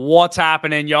What's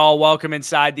happening, y'all? Welcome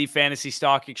inside the Fantasy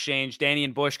Stock Exchange. Danny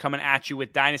and Bush coming at you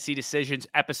with Dynasty Decisions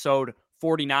episode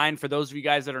 49. For those of you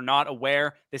guys that are not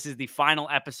aware, this is the final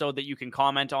episode that you can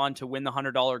comment on to win the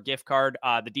 $100 gift card.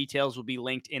 The details will be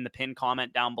linked in the pinned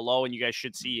comment down below, and you guys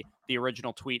should see the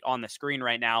original tweet on the screen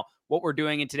right now. What we're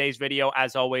doing in today's video,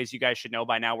 as always, you guys should know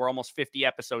by now, we're almost 50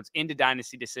 episodes into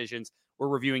Dynasty Decisions. We're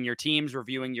reviewing your teams,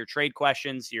 reviewing your trade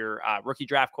questions, your rookie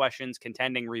draft questions,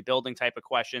 contending, rebuilding type of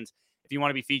questions. If you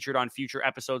want to be featured on future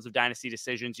episodes of Dynasty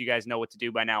Decisions, you guys know what to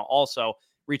do by now. Also,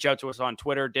 reach out to us on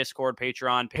Twitter, Discord,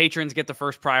 Patreon. Patrons get the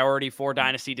first priority for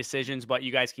Dynasty Decisions, but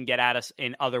you guys can get at us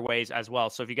in other ways as well.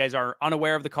 So if you guys are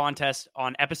unaware of the contest,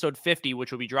 on episode 50,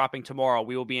 which will be dropping tomorrow,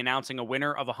 we will be announcing a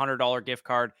winner of a $100 gift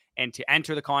card. And to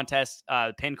enter the contest,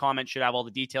 the pinned comment should have all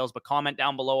the details, but comment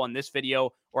down below on this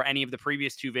video or any of the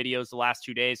previous two videos the last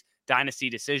 2 days, Dynasty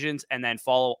Decisions, and then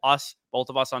follow us, both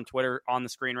of us on Twitter on the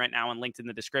screen right now and linked in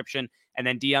the description, and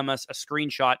then DM us a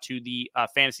screenshot to the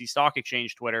Fantasy Stock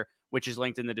Exchange Twitter, which is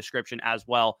linked in the description as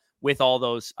well, with all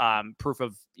those proof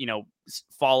of,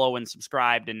 follow and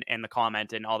subscribed and the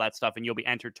comment and all that stuff, and you'll be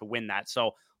entered to win that. So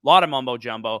a lot of mumbo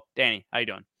jumbo. Danny, how you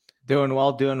doing? Doing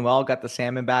well. Got the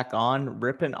salmon back on,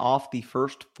 ripping off the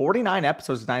first 49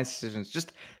 episodes of Dynasty Decisions.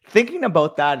 Just thinking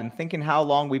about that and thinking how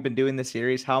long we've been doing this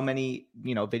series, how many,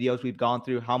 videos we've gone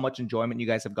through, how much enjoyment you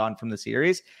guys have gotten from the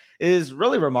series is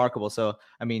really remarkable. So,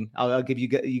 I'll give you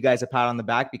guys a pat on the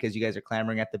back because you guys are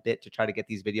clamoring at the bit to try to get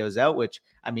these videos out, which,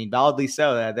 validly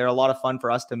so. They're a lot of fun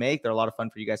for us to make. They're a lot of fun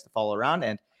for you guys to follow around.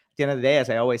 And at the end of the day, as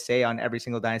I always say on every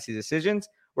single Dynasty Decisions,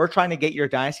 we're trying to get your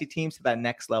dynasty teams to that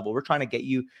next level. We're trying to get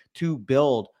you to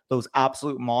build those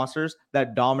absolute monsters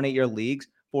that dominate your leagues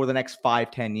for the next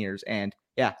 5-10 years. And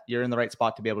yeah, you're in the right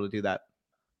spot to be able to do that.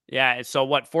 Yeah.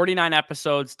 So 49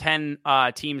 episodes, 10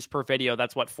 teams per video.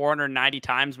 That's 490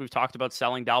 times we've talked about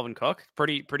selling Dalvin Cook.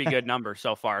 Pretty good number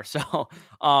so far. So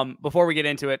before we get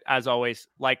into it, as always,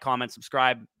 like, comment,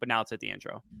 subscribe. But now let's hit the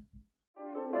intro.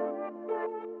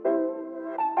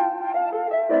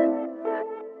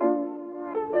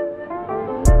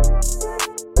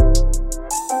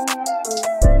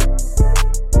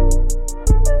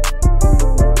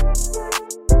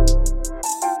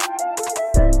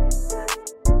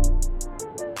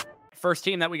 First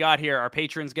team that we got here, our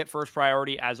patrons get first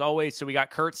priority as always. So we got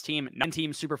Kurt's team,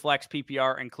 9-team Superflex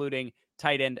PPR, including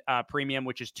tight end premium,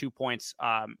 which is 2 points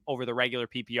over the regular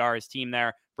PPR. His team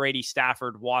there, Brady,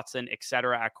 Stafford, Watson,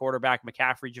 etc. at quarterback,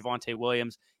 McCaffrey, Javonte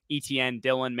Williams, ETN,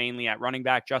 Dillon mainly at running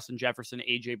back, Justin Jefferson,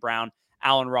 AJ Brown,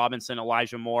 Allen Robinson,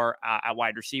 Elijah Moore at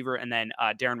wide receiver, and then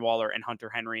Darren Waller and Hunter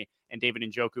Henry and David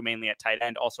Njoku mainly at tight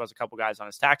end. Also has a couple guys on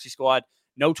his taxi squad.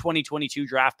 No 2022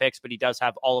 draft picks, but he does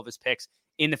have all of his picks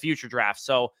in the future draft.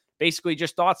 So basically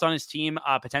just thoughts on his team,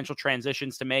 potential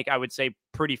transitions to make. I would say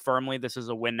pretty firmly this is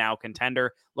a win now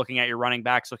contender. Looking at your running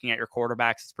backs, looking at your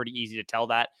quarterbacks, it's pretty easy to tell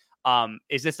that.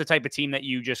 Is this the type of team that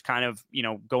you just kind of,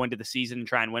 go into the season and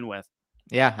try and win with?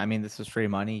 Yeah, this is free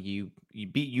money.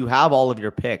 You have all of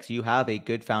your picks. You have a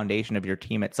good foundation of your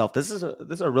team itself. This is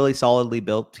a really solidly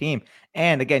built team.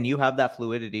 And again, you have that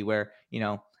fluidity where,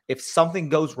 if something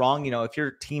goes wrong, if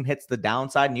your team hits the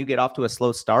downside and you get off to a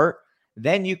slow start,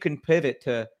 then you can pivot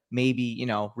to maybe,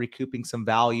 recouping some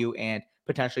value and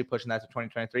potentially pushing that to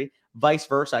 2023. Vice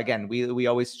versa. Again, we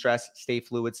always stress stay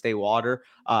fluid, stay water.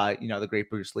 The great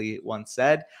Bruce Lee once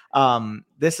said,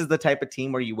 this is the type of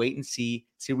team where you wait and see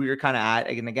where you're kind of at.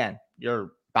 And again,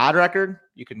 your bad record,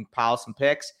 you can pile some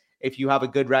picks. If you have a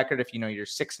good record, if you're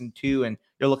 6-2 and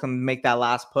you're looking to make that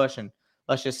last push, and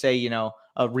let's just say,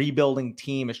 a rebuilding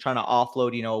team is trying to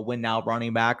offload, a win now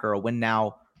running back or a win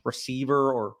now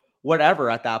receiver or whatever,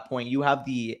 at that point, you have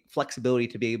the flexibility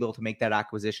to be able to make that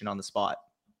acquisition on the spot.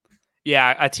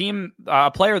 Yeah, a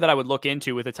player that I would look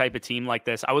into with a type of team like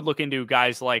this, I would look into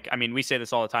guys like, we say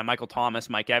this all the time, Michael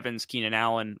Thomas, Mike Evans, Keenan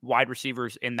Allen, wide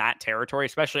receivers in that territory,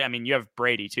 especially, you have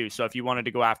Brady too. So if you wanted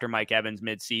to go after Mike Evans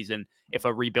midseason, if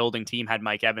a rebuilding team had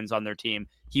Mike Evans on their team,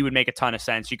 he would make a ton of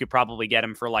sense. You could probably get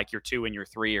him for like your 2 and your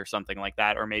 3 or something like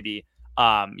that. Or maybe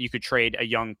you could trade a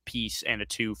young piece and a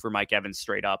 2 for Mike Evans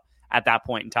straight up at that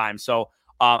point in time. So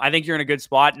I think you're in a good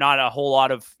spot. Not a whole lot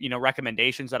of,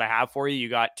 recommendations that I have for you. You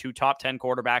got 2 top 10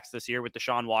 quarterbacks this year with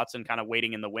Deshaun Watson kind of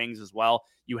waiting in the wings as well.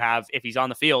 You have, if he's on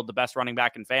the field, the best running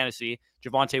back in fantasy,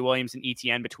 Javonte Williams and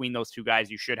ETN. Between those two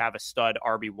guys, you should have a stud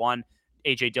RB1.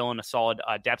 AJ Dillon, a solid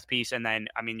depth piece. And then,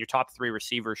 your top 3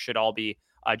 receivers should all be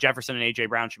Jefferson and AJ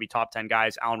Brown should be top 10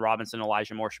 guys. Allen Robinson,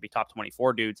 Elijah Moore should be top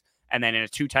 24 dudes. And then in a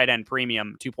 2-point tight end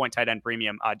premium,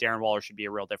 Darren Waller should be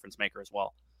a real difference maker as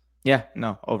well. Yeah,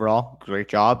 no, overall, great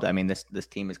job. This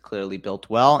team is clearly built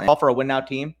well. And for a win now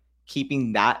team,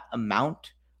 keeping that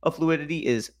amount of fluidity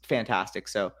is fantastic.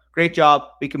 So great job.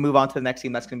 We can move on to the next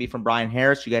team. That's going to be from Brian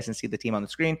Harris. You guys can see the team on the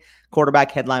screen.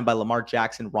 Quarterback headlined by Lamar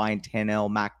Jackson, Ryan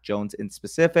Tannehill, Mac Jones in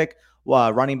specific.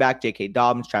 Running back, J.K.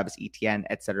 Dobbins, Travis Etienne,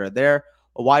 etc. there.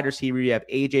 A wide receiver, you have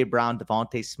A.J. Brown,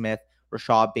 Devontae Smith,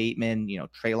 Rashad Bateman,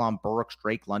 Treylon Burks,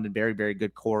 Drake London, very, very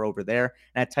good core over there.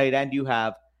 And at tight end, you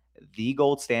have the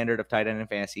gold standard of tight end in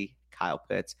fantasy, Kyle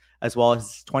Pitts, as well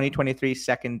as 2023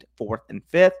 second, fourth, and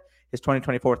fifth, his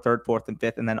 2024 third, fourth, and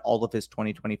fifth, and then all of his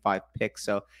 2025 picks.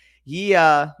 So he,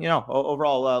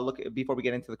 overall, look, before we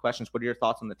get into the questions, what are your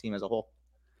thoughts on the team as a whole?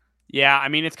 Yeah, I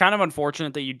mean, it's kind of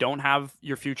unfortunate that you don't have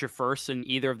your future firsts in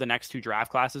either of the next two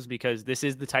draft classes, because this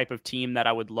is the type of team that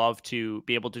I would love to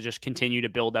be able to just continue to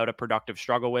build out a productive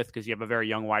struggle with, because you have a very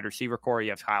young wide receiver core.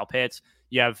 You have Kyle Pitts,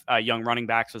 you have young running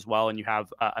backs as well, and you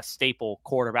have a staple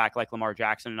quarterback like Lamar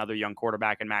Jackson, another young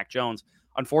quarterback, and Mac Jones.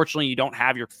 Unfortunately, you don't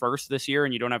have your first this year,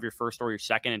 and you don't have your first or your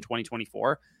second in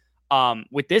 2024.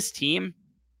 With this team,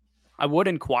 I would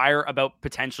inquire about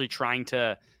potentially trying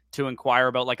to inquire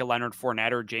about like a Leonard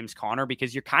Fournette or James Conner,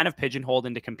 because you're kind of pigeonholed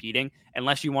into competing.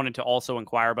 Unless you wanted to also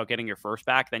inquire about getting your first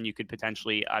back, then you could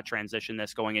potentially transition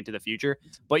this going into the future.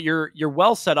 But you're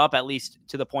well set up, at least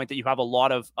to the point that you have a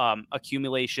lot of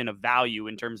accumulation of value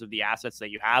in terms of the assets that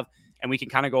you have. And we can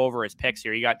kind of go over his picks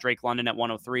here. You got Drake London at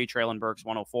 103, Treylon Burks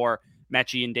 104,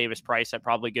 Mechie and Davis Price at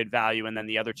probably good value. And then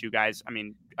the other two guys,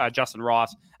 Justin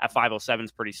Ross at 507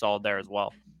 is pretty solid there as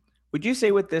well. Would you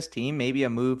say with this team, maybe a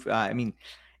move,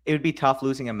 it would be tough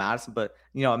losing a Madison, but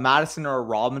a Madison or a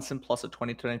Robinson plus a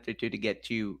 2022 to get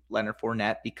to Leonard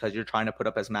Fournette, because you're trying to put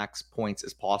up as max points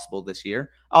as possible this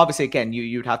year. Obviously, again,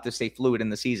 you'd have to stay fluid in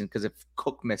the season, because if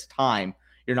Cook missed time,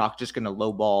 you're not just going to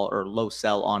low ball or low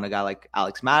sell on a guy like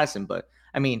Alex Madison. But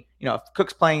if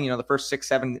Cook's playing, the first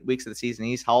 6-7 weeks of the season,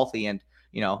 he's healthy, and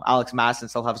Alex Madison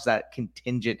still has that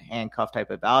contingent handcuff type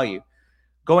of value.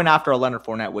 Going after a Leonard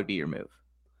Fournette would be your move.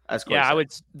 Yeah, I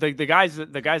would. The guys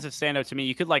that stand out to me,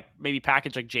 you could like maybe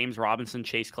package like James Robinson,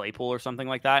 Chase Claypool, or something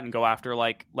like that, and go after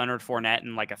like Leonard Fournette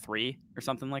in like a 3 or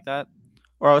something like that.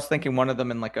 Or I was thinking one of them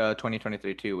in like a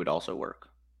 2023 too would also work.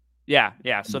 Yeah.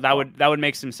 So that would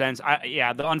make some sense.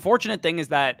 The unfortunate thing is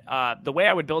that the way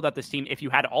I would build up this team, if you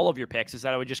had all of your picks, is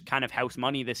that I would just kind of house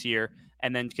money this year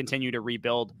and then continue to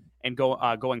rebuild and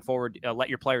going forward, let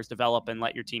your players develop and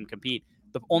let your team compete.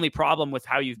 The only problem with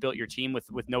how you've built your team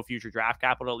with no future draft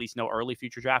capital, at least no early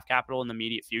future draft capital in the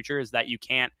immediate future, is that you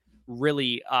can't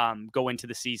really go into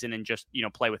the season and just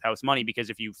play with house money, because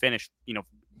if you finish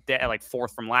like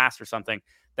fourth from last or something,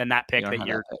 then that pick that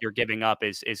you're giving up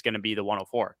is going to be the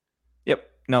 104. Yep.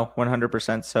 No,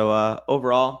 100%. So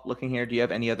overall, looking here, do you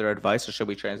have any other advice, or should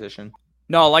we transition?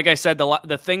 No, like I said,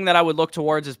 the thing that I would look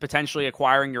towards is potentially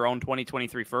acquiring your own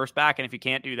 2023 first back. And if you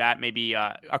can't do that, maybe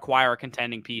acquire a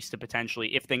contending piece to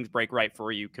potentially, if things break right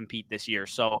for you, compete this year.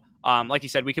 So like you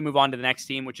said, we can move on to the next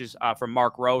team, which is from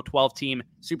Mark Rowe, 12-team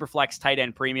Superflex tight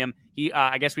end premium. He,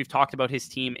 I guess we've talked about his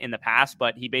team in the past,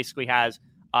 but he basically has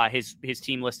his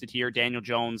team listed here: Daniel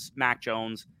Jones, Mac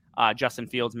Jones, Justin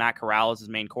Fields, Matt Corral as his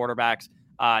main quarterbacks.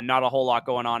 Not a whole lot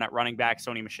going on at running back: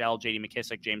 Sony Michel, J.D.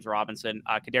 McKissick, James Robinson,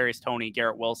 Kadarius Toney,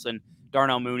 Garrett Wilson,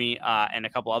 Darnell Mooney, and a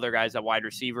couple other guys at wide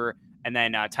receiver. And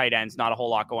then tight ends, not a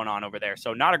whole lot going on over there.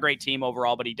 So not a great team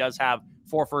overall, but he does have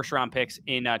 4 first-round picks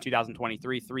in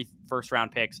 2023, 3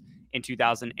 first-round picks in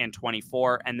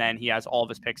 2024, and then he has all of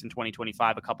his picks in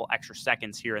 2025, a couple extra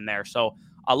seconds here and there. So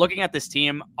looking at this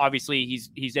team, obviously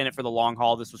he's in it for the long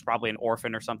haul. This was probably an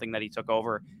orphan or something that he took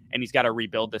over, and he's got to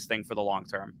rebuild this thing for the long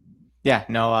term. Yeah,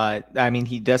 no,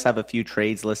 he does have a few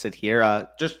trades listed here.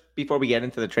 Just before we get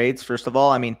into the trades, first of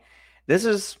all, this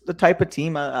is the type of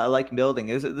team I like building.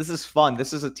 This is fun.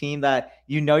 This is a team that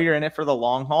you're in it for the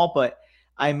long haul. But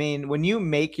when you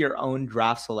make your own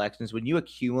draft selections, when you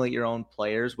accumulate your own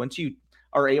players, once you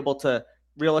are able to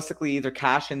realistically either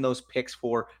cash in those picks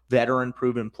for veteran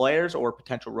proven players or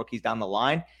potential rookies down the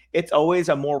line, it's always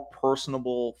a more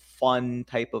personable, fun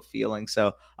type of feeling.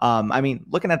 So,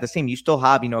 looking at this team, you still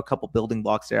have, a couple building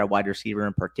blocks there at wide receiver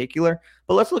in particular.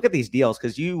 But let's look at these deals,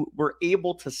 because you were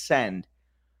able to send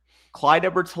Clyde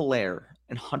Edwards-Helaire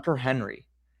and Hunter Henry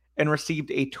and received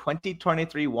a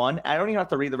 2023 one. I don't even have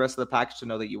to read the rest of the package to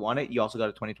know that you won it. You also got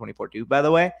a 2024 2, by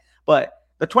the way. But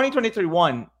the 2023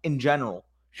 one in general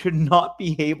should not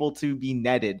be able to be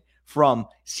netted from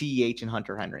CEH and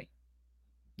Hunter Henry.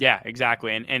 Yeah,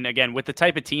 exactly. And again, with the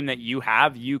type of team that you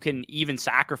have, you can even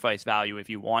sacrifice value if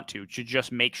you want to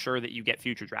just make sure that you get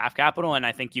future draft capital. And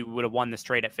I think you would have won this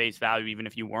trade at face value, even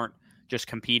if you weren't just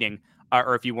competing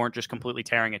or if you weren't just completely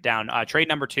tearing it down. Trade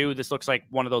number 2, this looks like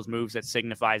one of those moves that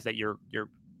signifies that you're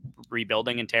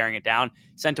rebuilding and tearing it down.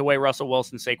 Sent away Russell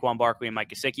Wilson, Saquon Barkley, and Mike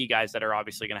Gesicki, guys that are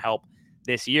obviously going to help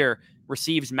this year.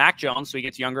 Receives Mac Jones, so he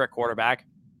gets younger at quarterback.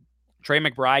 Trey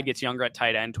McBride gets younger at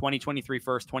tight end, 2023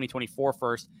 first, 2024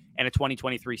 first, and a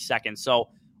 2023 second. So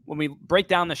when we break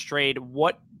down this trade,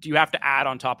 what do you have to add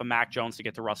on top of Mac Jones to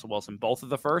get to Russell Wilson? Both of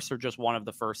the first or just one of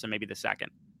the first and maybe the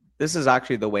second? This is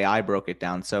actually the way I broke it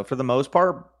down. So for the most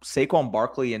part, Saquon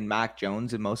Barkley and Mac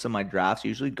Jones in most of my drafts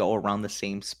usually go around the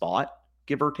same spot,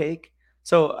 give or take.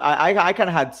 So I kind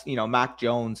of had, Mac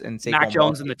Jones and Saquon Mac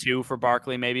Jones Barkley in the 2 for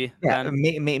Barkley, maybe. Yeah,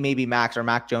 maybe Max or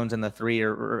Mac Jones in the 3,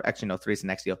 or actually no, 3 is the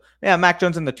next deal. Yeah, Mac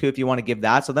Jones in the 2 if you want to give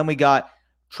that. So then we got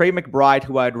Trey McBride,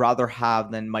 who I'd rather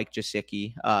have than Mike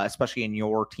Gesicki, especially in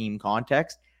your team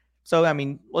context. So, I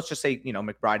mean, let's just say,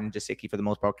 McBride and Gesicki for the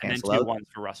most part cancel out. Ones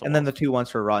for Russell and then the 2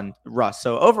 ones for Russ.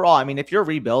 So overall, I mean, if you're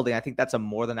rebuilding, I think that's a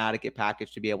more than adequate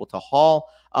package to be able to haul.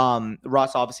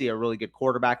 Russ, obviously a really good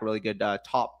quarterback, a really good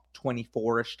top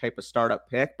 24-ish type of startup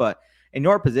pick. But in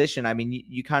your position, I mean,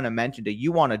 you kind of mentioned it.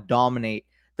 You want to dominate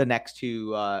the next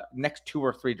 2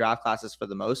 or 3 draft classes for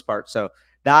the most part. So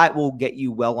that will get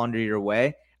you well under your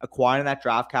way. Acquiring that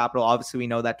draft capital, obviously we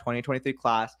know that 2023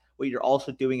 class. What you're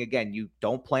also doing, again, you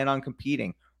don't plan on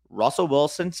competing. Russell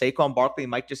Wilson, Saquon Barkley, and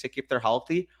Mike Gesicki, if they're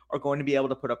healthy, are going to be able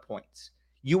to put up points.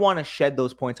 You want to shed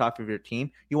those points off of your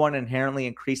team. You want to inherently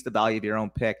increase the value of your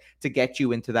own pick to get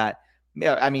you into that.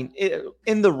 I mean,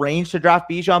 in the range to draft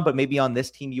Bijan, but maybe on this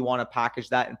team, you want to package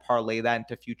that and parlay that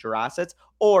into future assets.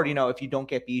 Or, if you don't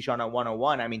get Bijan at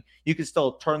 101, I mean, you can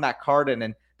still turn that card in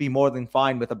and be more than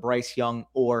fine with a Bryce Young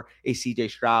or a CJ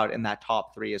Stroud in that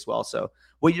top 3 as well. So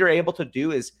what you're able to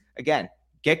do is, again,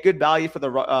 get good value for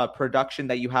the production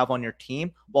that you have on your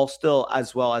team while still,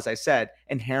 as well as I said,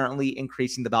 inherently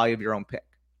increasing the value of your own pick.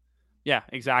 Yeah,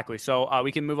 exactly. So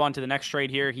we can move on to the next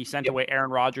trade here. He sent away Aaron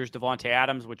Rodgers, Devontae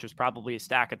Adams, which was probably a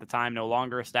stack at the time, no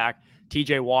longer a stack.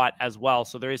 TJ Watt as well.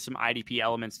 So there is some IDP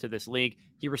elements to this league.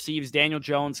 He receives Daniel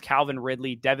Jones, Calvin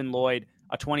Ridley, Devin Lloyd,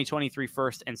 a 2023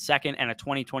 first and second, and a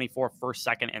 2024 first,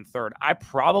 second, and third. I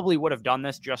probably would have done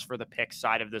this just for the pick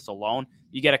side of this alone.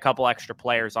 You get a couple extra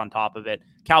players on top of it.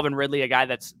 Calvin Ridley, a guy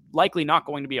that's likely not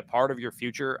going to be a part of your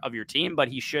future of your team, but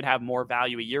he should have more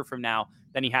value a year from now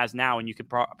than he has now, and you could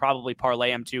probably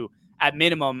parlay him to, at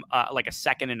minimum, like a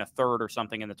second and a third or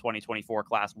something in the 2024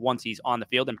 class once he's on the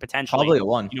field, and potentially probably a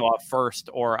 1, a first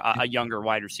or a younger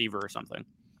wide receiver or something.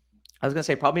 I was going to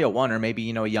say probably a 1 or maybe,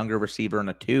 a younger receiver and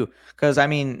a 2. Because, I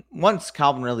mean, once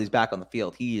Calvin Ridley's back on the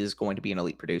field, he is going to be an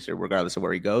elite producer regardless of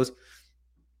where he goes.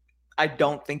 I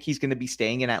don't think he's going to be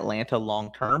staying in Atlanta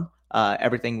long term.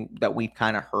 Everything that we've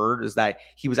kind of heard is that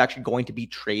he was actually going to be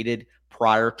traded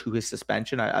prior to his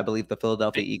suspension. I believe the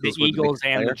Philadelphia Eagles. The Eagles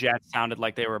and the Jets sounded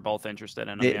like they were both interested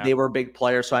in him. They were big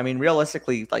players. So, I mean,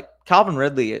 realistically, like Calvin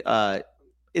Ridley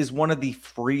is one of the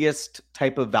freest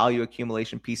type of value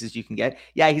accumulation pieces you can get.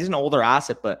 Yeah, he's an older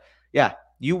asset, but yeah,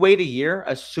 you wait a year.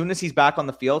 As soon as he's back on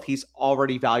the field, he's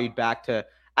already valued back to,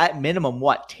 at minimum,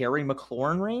 Terry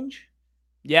McLaurin range?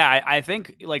 Yeah, I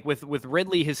think like with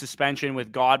Ridley, his suspension,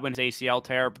 with Godwin's ACL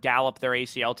tear, Gallup, their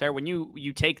ACL tear, when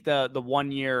you take the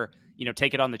 1 year,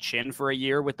 take it on the chin for a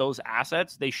year with those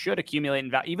assets, they should accumulate in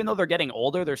value. Even though they're getting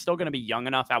older, they're still going to be young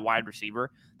enough at wide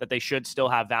receiver that they should still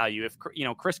have value. If,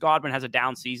 Chris Godwin has a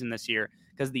down season this year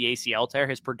because of the ACL tear,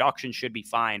 his production should be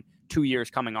fine 2 years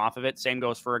coming off of it. Same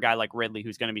goes for a guy like Ridley,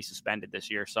 who's going to be suspended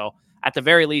this year. So at the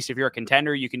very least, if you're a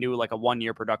contender, you can do like a 1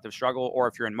 year productive struggle, or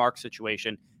if you're in Mark's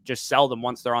situation, just sell them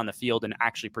once they're on the field and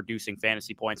actually producing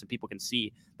fantasy points and people can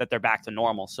see that they're back to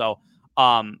normal. So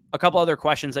a couple other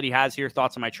questions that he has here.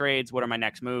 Thoughts on my trades. What are my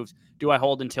next moves? Do I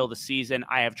hold until the season?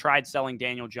 I have tried selling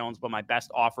Daniel Jones, but my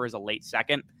best offer is a late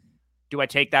second. Do I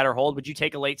take that or hold? Would you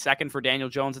take a late second for Daniel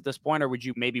Jones at this point, or would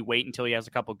you maybe wait until he has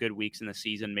a couple good weeks in the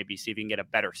season, maybe see if you can get a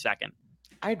better second?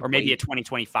 Or maybe a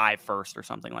 2025 first or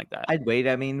something like that. I'd wait.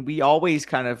 I mean, we always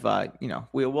kind of,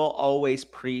 we will always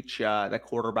preach that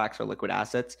quarterbacks are liquid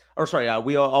assets.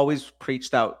 We always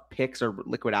preach that picks are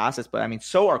liquid assets, but I mean,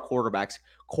 so are quarterbacks.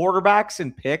 Quarterbacks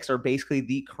and picks are basically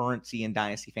the currency in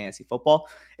Dynasty fantasy football.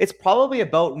 It's probably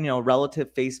about,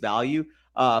 relative face value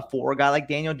for a guy like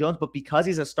Daniel Jones, but because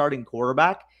he's a starting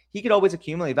quarterback, he could always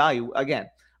accumulate value. Again,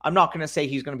 I'm not going to say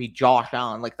he's going to be Josh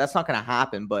Allen. Like, that's not going to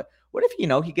happen, but what if,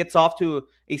 he gets off to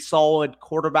a solid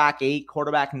quarterback 8,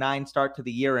 quarterback 9 start to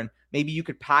the year, and maybe you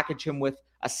could package him with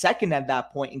a second at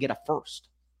that point and get a first?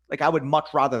 Like, I would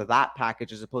much rather that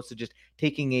package as opposed to just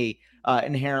taking a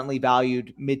inherently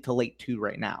valued mid to late 2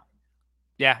 right now.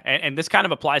 Yeah, and this kind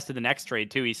of applies to the next trade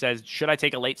too. He says, should I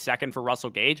take a late second for Russell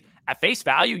Gage? At face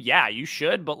value, yeah, you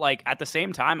should. But like at the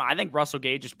same time, I think Russell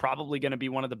Gage is probably going to be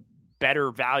one of the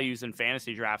better values in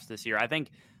fantasy drafts this year. I think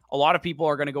a lot of people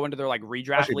are going to go into their like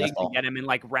redraft Especially leagues best and ball. get him in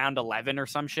like round 11 or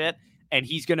some shit. And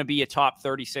he's going to be a top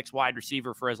 36 wide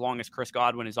receiver for as long as Chris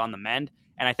Godwin is on the mend.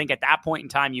 And I think at that point in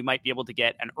time, you might be able to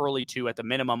get an early 2 at the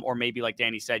minimum, or maybe like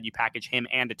Danny said, you package him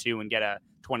and a 2 and get a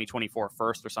 2024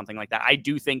 first or something like that. I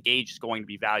do think Gage is going to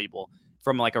be valuable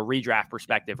from like a redraft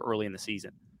perspective early in the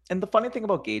season. And the funny thing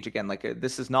about Gage, again, like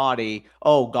this is not a,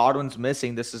 oh, Godwin's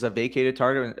missing, this is a vacated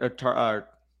target.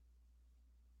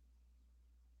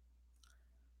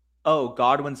 Oh,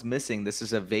 Godwin's missing, this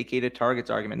is a vacated targets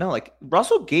argument. No, like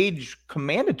Russell Gage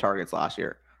commanded targets last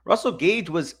year. Russell Gage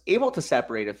was able to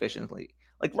separate efficiently.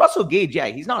 Like Russell Gage, yeah,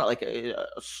 he's not like a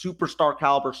superstar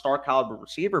caliber, star caliber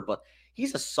receiver, but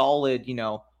he's a solid,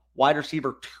 wide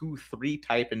receiver 2-3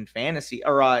 type in fantasy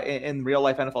or in real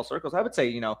life NFL circles. I would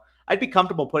say, I'd be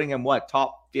comfortable putting him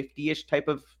top 50-ish type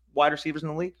of wide receivers in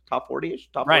the league, top 40-ish,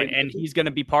 top 40. Right, and he's going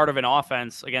to be part of an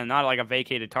offense, again, not like a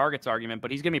vacated targets argument,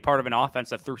 but he's going to be part of an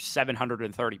offense that threw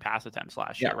 730 pass attempts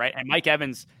last year, right? And Mike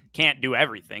Evans can't do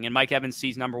everything, and Mike Evans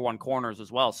sees number one corners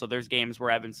as well, so there's games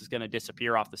where Evans is going to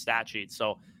disappear off the stat sheet.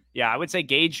 So, yeah, I would say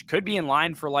Gage could be in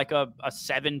line for like a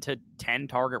 7 to 10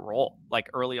 target role, like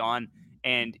early on.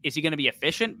 And is he going to be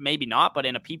efficient? Maybe not, but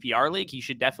in a PPR league, he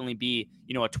should definitely be,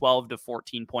 a 12 to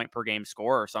 14 point per game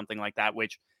scorer or something like that,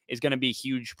 which is going to be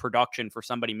huge production for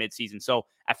somebody midseason. So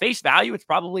at face value, it's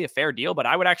probably a fair deal, but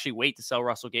I would actually wait to sell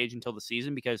Russell Gage until the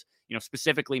season because,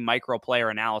 specifically micro player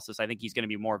analysis, I think he's going to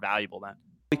be more valuable then.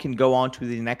 We can go on to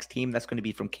the next team. That's going to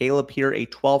be from Caleb here, a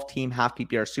 12-team half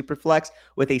PPR superflex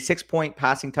with a 6-point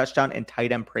passing touchdown and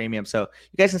tight end premium. So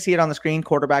you guys can see it on the screen.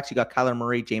 Quarterbacks, you got Kyler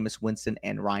Murray, Jameis Winston,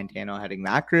 and Ryan Tannehill heading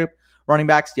that group. Running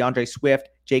backs, DeAndre Swift,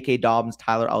 J.K. Dobbins,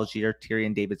 Tyler Algier,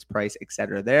 Tyrion Davis-Price,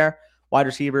 etc. there. Wide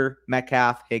receiver,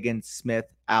 Metcalf, Higgins, Smith,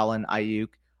 Allen, Ayuk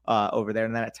over there.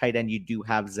 And then at tight end, you do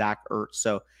have Zach Ertz.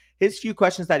 So his few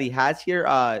questions that he has here.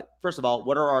 First of all,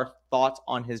 what are our thoughts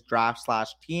on his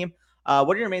draft/team?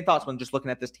 What are your main thoughts when just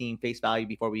looking at this team face value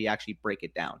before we actually break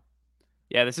it down?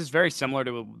 Yeah, this is very similar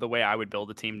to the way I would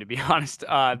build a team, to be honest.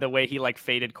 The way he like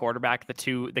faded quarterback, the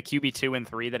QB 2 and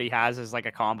 3 that he has is like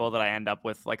a combo that I end up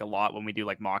with like a lot when we do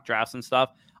like mock drafts and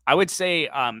stuff. I would say,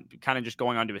 kind of just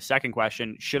going on to his second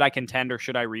question, should I contend or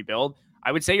should I rebuild?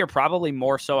 I would say you're probably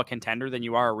more so a contender than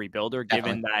you are a rebuilder,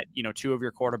 given that, 2 of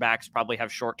your quarterbacks probably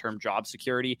have short-term job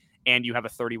security and you have a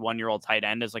 31-year-old tight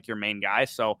end as like your main guy.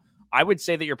 So I would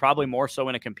say that you're probably more so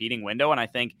in a competing window. And I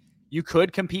think you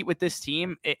could compete with this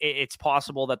team. It's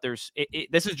possible that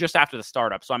this is just after the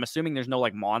startup. So I'm assuming there's no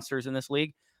like monsters in this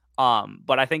league.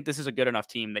 But I think this is a good enough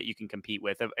team that you can compete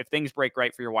with. If things break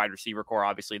right for your wide receiver core,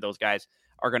 obviously those guys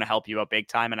are going to help you out big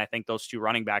time. And I think those 2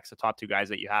 running backs, the top 2 guys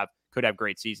that you have, could have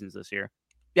great seasons this year.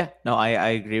 Yeah, no, I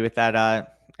agree with that.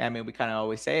 I mean, we kind of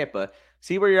always say it, but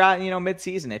see where you're at,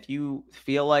 mid-season. If you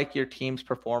feel like your team's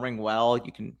performing well,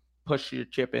 you can push your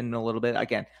chip in a little bit.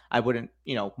 Again, I wouldn't,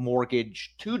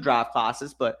 mortgage 2 draft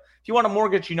classes, but if you want to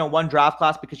mortgage, 1 draft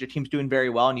class because your team's doing very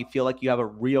well and you feel like you have a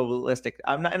realistic,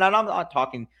 I'm not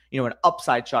talking, an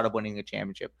upside shot of winning a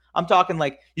championship. I'm talking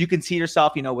like you can see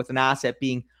yourself, with an asset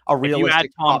being a realistic. If you add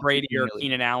Tom Brady or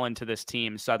Keenan Allen to this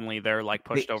team, suddenly they're like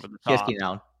pushed over the top. Yes, Keenan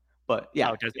Allen. But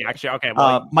yeah. Oh, does he actually? Okay.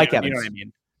 Well, Mike Evans. You know what I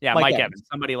mean? Yeah, Mike Evans,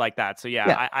 somebody like that. So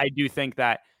yeah. I do think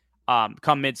that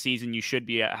come midseason, you should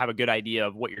have a good idea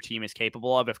of what your team is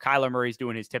capable of. If Kyler Murray's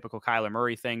doing his typical Kyler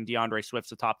Murray thing, DeAndre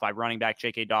Swift's a top 5 running back,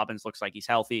 J.K. Dobbins looks like he's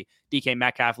healthy, DK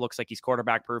Metcalf looks like he's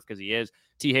quarterback proof because he is,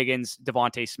 T. Higgins,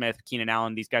 Devontae Smith, Keenan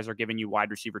Allen, these guys are giving you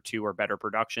wide receiver 2 or better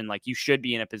production. Like you should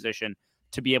be in a position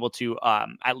to be able to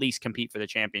at least compete for the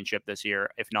championship this year,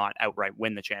 if not outright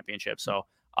win the championship. So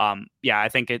I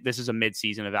think this is a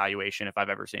midseason evaluation if I've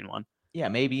ever seen one. Yeah,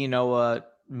 maybe,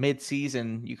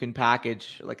 mid-season you can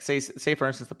package, like say for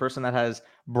instance, the person that has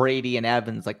Brady and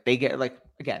Evans, like they get like,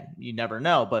 again, you never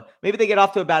know, but maybe they get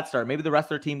off to a bad start. Maybe the rest of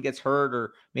their team gets hurt,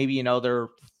 or maybe, they're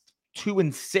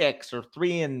 2-6 or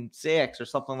 3-6 or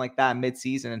something like that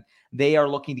mid-season. And they are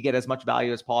looking to get as much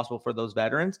value as possible for those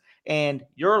veterans. And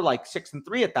you're like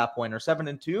 6-3 at that point, or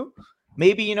 7-2.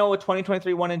 Maybe, a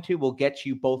 2023 1-2 will get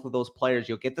you both of those players.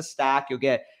 You'll get the stack, you'll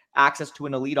get access to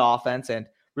an elite offense. And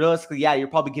realistically, yeah, you're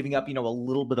probably giving up, a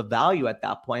little bit of value at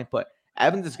that point. But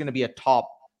Evans is going to be a top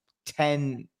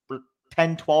 10,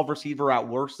 12 receiver at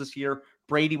worst this year.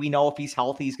 Brady, we know if he's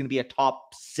healthy, he's going to be a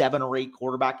top 7 or 8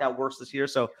 quarterback at worst this year.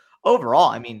 So overall,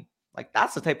 I mean, like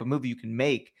that's the type of move you can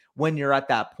make when you're at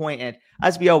that point. And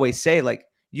as we always say, like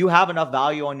you have enough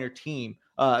value on your team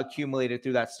accumulated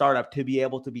through that startup to be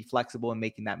able to be flexible in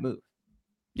making that move.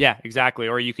 Yeah, exactly.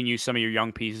 Or you can use some of your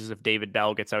young pieces if David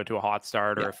Bell gets out to a hot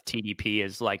start, or if TDP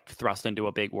is like thrust into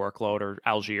a big workload, or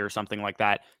Algier or something like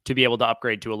that, to be able to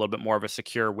upgrade to a little bit more of a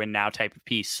secure win now type of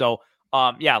piece. So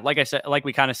Yeah, like I said, like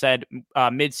we kind of said,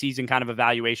 mid-season kind of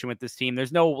evaluation with this team.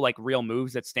 There's no like real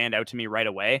moves that stand out to me right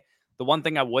away. The one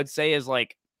thing I would say is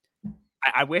like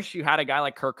I wish you had a guy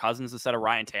like Kirk Cousins instead of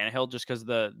Ryan Tannehill, just because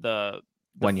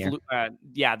One year.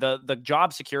 the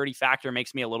job security factor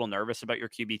makes me a little nervous about your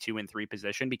QB 2 and 3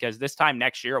 position, because this time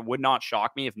next year it would not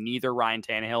shock me if neither Ryan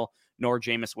Tannehill nor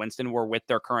Jameis Winston were with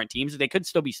their current teams. They could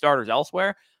still be starters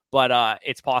elsewhere, but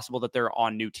it's possible that they're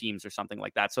on new teams or something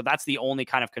like that. So that's the only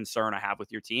kind of concern I have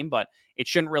with your team, but it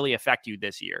shouldn't really affect you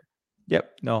this year.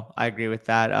 Yep. No, I agree with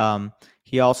that.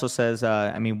 He also says,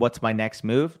 I mean, what's my next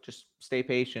move? Just stay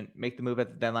patient, make the move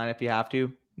at the deadline if you have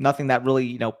to. Nothing that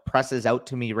really, presses out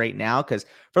to me right now. Cause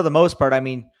for the most part, I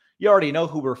mean, you already know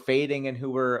who we're fading and who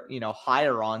we're,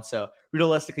 higher on. So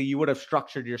realistically, you would have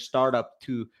structured your startup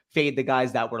to fade the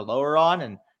guys that were lower on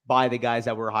and buy the guys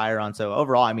that were higher on. So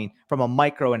overall, I mean, from a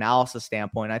micro analysis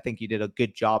standpoint, I think you did a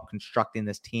good job constructing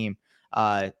this team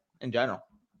in general.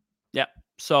 Yeah.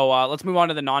 So let's move on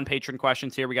to the non-patron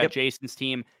questions here. We got Jason's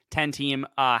team, 10 team,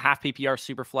 half PPR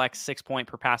super flex, 6 point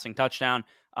per passing touchdown.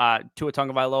 Tua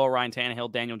Tagovailoa, Ryan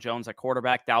Tannehill, Daniel Jones at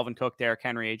quarterback, Dalvin Cook, Derrick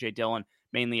Henry, AJ Dillon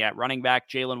mainly at running back,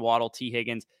 Jalen Waddle, T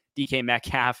Higgins, DK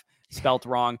Metcalf, spelt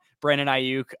wrong, Brandon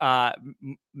Ayuk,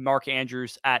 Mark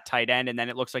Andrews at tight end. And then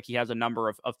it looks like he has a number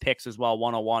of picks as well,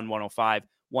 101, 105,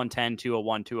 110,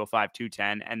 201, 205,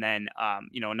 210, and then,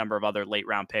 a number of other late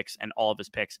round picks and all of his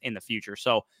picks in the future.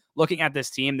 So looking at this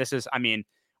team, this is, I mean,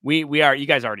 we are, you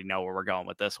guys already know where we're going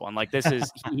with this one. Like this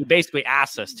is, he basically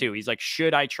asked us too. He's like,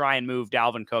 should I try and move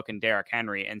Dalvin Cook and Derrick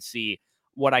Henry and see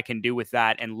what I can do with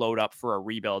that and load up for a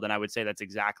rebuild? And I would say that's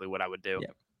exactly what I would do. Yeah.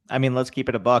 I mean, let's keep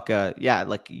it a buck.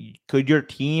 Like could your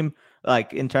team,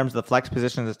 like in terms of the flex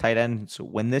positions as tight ends,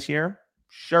 win this year?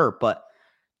 Sure. But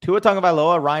Tua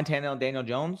Tagovailoa, Ryan Tannehill, and Daniel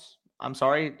Jones, I'm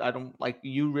sorry, I don't like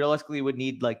you realistically would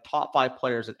need like top 5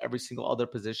 players at every single other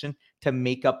position to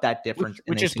make up that difference.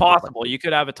 Which is possible. You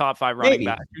could have a top 5 running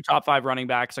back, 2 top 5 running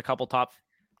backs, a couple top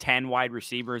 10 wide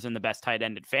receivers, and the best tight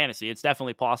end in fantasy. It's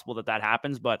definitely possible that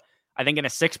happens, but I think in a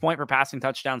 6 point per passing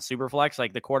touchdown super flex,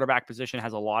 like the quarterback position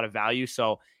has a lot of value.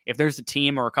 So if there's a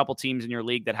team or a couple teams in your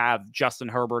league that have Justin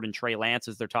Herbert and Trey Lance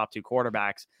as their top 2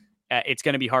 quarterbacks, it's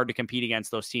going to be hard to compete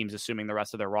against those teams, assuming the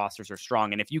rest of their rosters are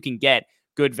strong. And if you can get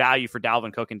good value for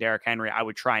Dalvin Cook and Derrick Henry, I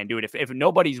would try and do it. If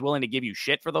nobody's willing to give you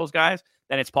shit for those guys,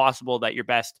 then it's possible that your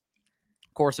best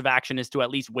course of action is to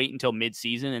at least wait until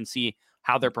mid-season and see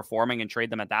how they're performing and trade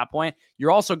them at that point.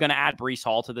 You're also going to add Breece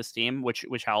Hall to this team, which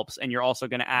helps. And you're also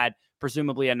going to add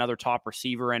presumably another top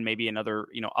receiver and maybe another,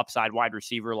 upside wide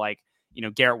receiver like,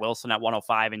 Garrett Wilson at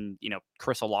 105 and,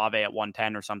 Chris Olave at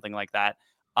 110 or something like that.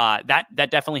 That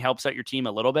definitely helps out your team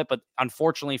a little bit, but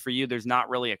unfortunately for you, there's not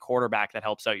really a quarterback that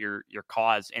helps out your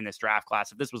cause in this draft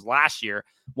class. If this was last year,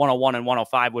 101 and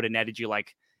 105 would have netted you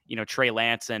like, Trey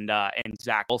Lance and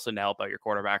Zach Wilson to help out your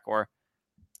quarterback core.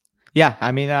 Yeah,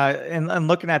 I mean, and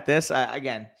looking at this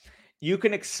again, you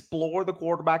can explore the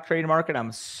quarterback trade market. I'm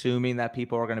assuming that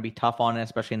people are going to be tough on it,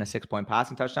 especially in a 6 point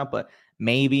passing touchdown. But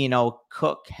maybe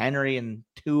Cook, Henry, and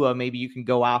Tua. Maybe you can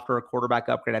go after a quarterback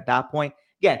upgrade at that point.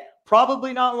 Again,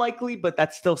 probably not likely, but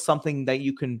that's still something that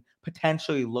you can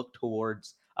potentially look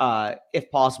towards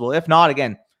if possible. If not,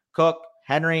 again, Cook,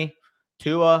 Henry,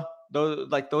 Tua.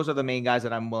 Those are the main guys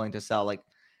that I'm willing to sell. Like.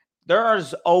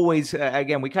 There's always,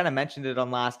 again, we kind of mentioned it on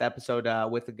last episode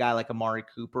with a guy like Amari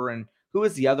Cooper. And who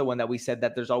is the other one that we said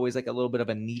that there's always like a little bit of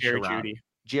a niche around?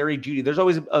 Jerry Jeudy. There's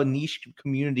always a niche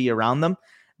community around them.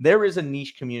 There is a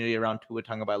niche community around Tua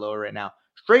Tagovailoa right now.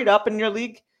 Straight up in your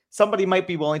league, somebody might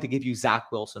be willing to give you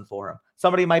Zach Wilson for him.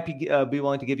 Somebody might be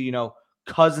willing to give you,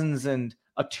 Cousins and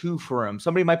a 2 for him.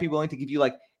 Somebody might be willing to give you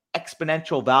like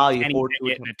exponential value for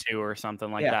Tua a 2 or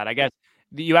something like that. I guess.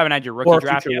 You haven't had your rookie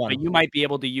draft yet, but you might be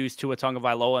able to use Tua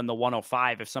Tagovailoa in the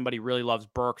 105 if somebody really loves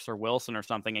Burks or Wilson or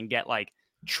something and get like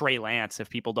Trey Lance if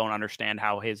people don't understand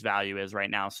how his value is right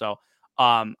now. So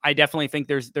I definitely think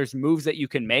there's moves that you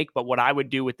can make, but what I would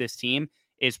do with this team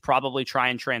is probably try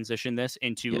and transition this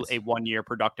into a 1 year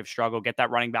productive struggle, get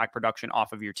that running back production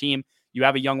off of your team. You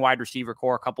have a young wide receiver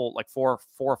core, a couple like four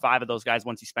or five of those guys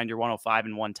once you spend your 105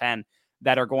 and 110.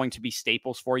 That are going to be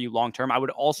staples for you long-term. I would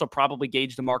also probably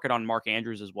gauge the market on Mark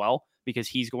Andrews as well, because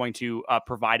he's going to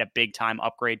provide a big-time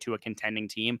upgrade to a contending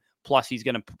team. Plus, he's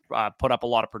going to put up a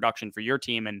lot of production for your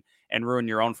team and ruin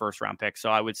your own first-round pick.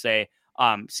 So I would say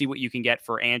see what you can get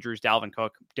for Andrews, Dalvin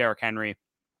Cook, Derrick Henry,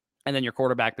 and then your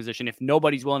quarterback position. If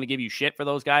nobody's willing to give you shit for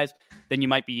those guys, then you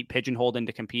might be pigeonholed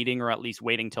into competing or at least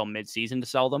waiting till mid-season to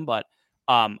sell them. But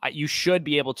you should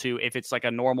be able to, if it's like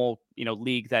a normal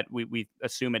league that we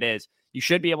assume it is, you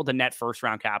should be able to net first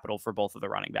round capital for both of the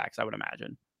running backs, I would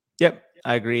imagine. Yep,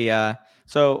 I agree.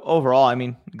 So overall, I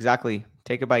mean, exactly.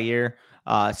 Take it by year.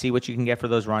 See what you can get for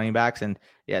those running backs, and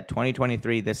yeah,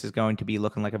 2023. This is going to be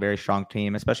looking like a very strong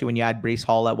team, especially when you add Brees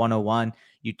Hall at 101.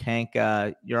 You tank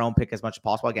your own pick as much as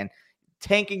possible. Again,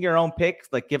 tanking your own pick,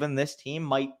 like given this team,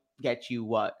 might get you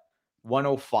what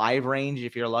 105 range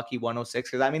if you're lucky, 106.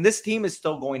 Because I mean, this team is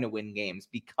still going to win games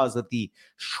because of the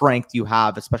strength you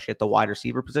have, especially at the wide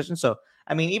receiver position. So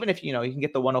I mean, even if you can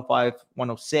get the 105,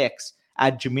 106,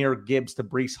 add Jahmyr Gibbs to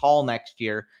Brees Hall next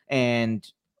year, and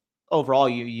overall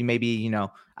you maybe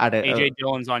add AJ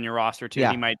Dillon's on your roster too.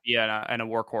 yeah. He might be in a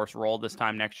workhorse role this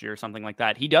time next year or something like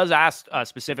that. He does ask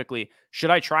specifically, should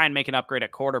I try and make an upgrade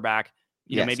at quarterback?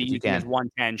 Yes, Maybe if you using his can.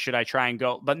 110. Should I try and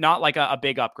go, but not like a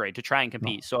big upgrade to try and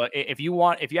compete? So if you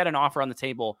had an offer on the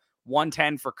table,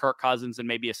 110 for Kirk Cousins and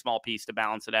maybe a small piece to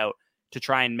balance it out to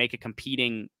try and make a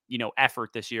competing,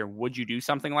 effort this year, would you do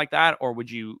something like that? Or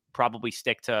would you probably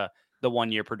stick to the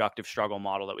 1 year productive struggle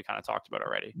model that we kind of talked about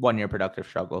already? 1 year productive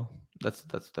struggle. That's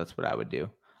what I would do.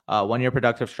 1 year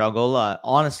productive struggle. Because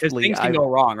Honestly, things can go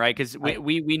wrong, right? Because I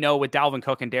we know with Dalvin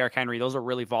Cook and Derrick Henry, those are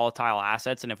really volatile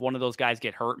assets. And if one of those guys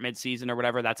get hurt midseason or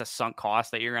whatever, that's a sunk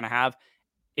cost that you're going to have.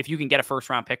 If you can get a first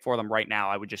round pick for them right now,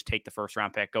 I would just take the first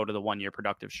round pick, go to the 1 year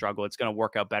productive struggle. It's going to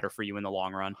work out better for you in the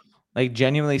long run. like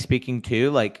genuinely speaking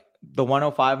too, like the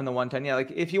 105 and the 110. Yeah,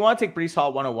 like if you want to take Brees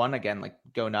Hall 101 again, like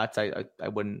go nuts. I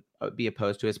wouldn't be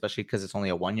opposed to it, especially because it's only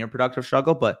a 1 year productive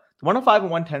struggle. But the 105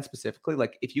 and 110 specifically,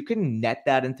 like if you can net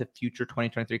that into future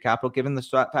 2023 capital, given the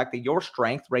fact that your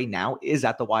strength right now is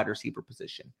at the wide receiver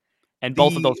position. And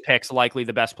both of those picks, likely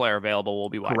the best player available will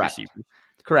be wide receiver.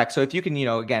 Correct. So if you can,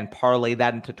 again, parlay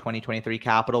that into 2023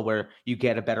 capital where you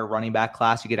get a better running back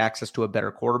class, you get access to a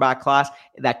better quarterback class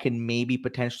that can maybe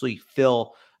potentially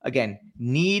fill, again,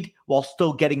 need while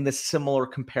still getting this similar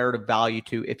comparative value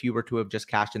to if you were to have just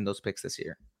cashed in those picks this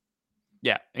year.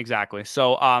 Yeah, exactly.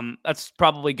 So that's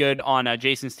probably good on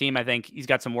Jason's team. I think he's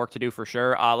got some work to do for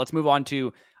sure. Let's move on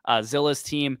to Zilla's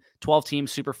team, 12-team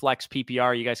Superflex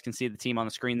PPR. You guys can see the team on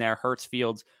the screen there. Hurts,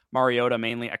 Fields, Mariota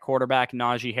mainly at quarterback,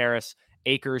 Najee Harris,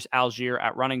 Akers, Algier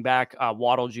at running back,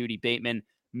 Waddle, Judy, Bateman,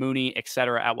 Mooney,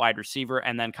 etc. at wide receiver,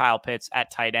 and then Kyle Pitts at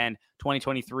tight end.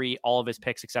 2023, all of his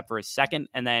picks except for his second,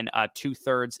 and then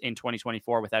 2/3 in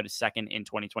 2024 without his second in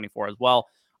 2024 as well.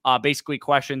 Basically,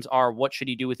 questions are, what should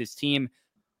he do with his team?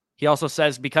 He also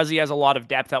says because he has a lot of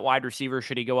depth at wide receiver,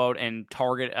 should he go out and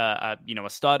target a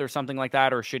stud or something like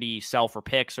that, or should he sell for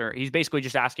picks? Or he's basically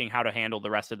just asking how to handle the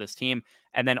rest of this team.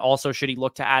 And then also, should he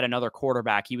look to add another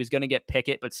quarterback? He was going to get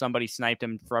Pickett, but somebody sniped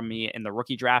him from me in the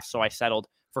rookie draft, so I settled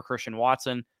for Christian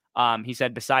Watson. He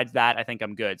said, besides that, I think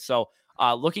I'm good. So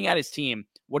looking at his team,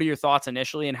 what are your thoughts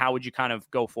initially, and how would you kind of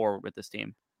go forward with this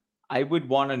team? I would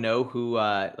want to know who,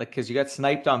 because you got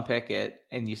sniped on Pickett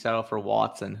and you settled for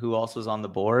Watson. Who else was on the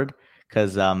board?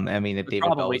 Because I mean, if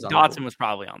David Bell was on Dotson the board, was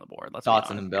probably on the board.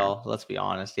 Dotson and Bell. Let's be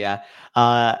honest. Yeah.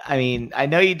 I mean, I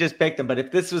know you just picked him, but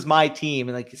if this was my team,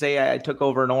 and like you say, I took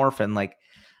over an orphan, like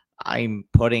I'm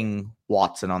putting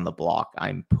Watson on the block.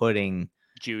 I'm putting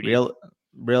Judy.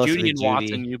 Judy and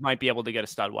Watson, you might be able to get a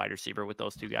stud wide receiver with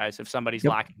those two guys. If somebody's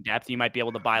lacking depth, you might be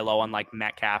able to buy low on like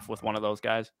Metcalf with one of those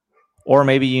guys. Or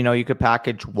maybe, you could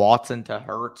package Watson to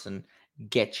Hurts and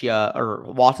get you, or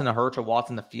Watson to Hurts or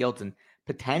Watson to Fields, and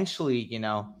potentially,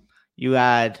 you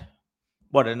add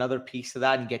another piece of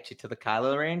that and get you to the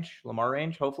Lamar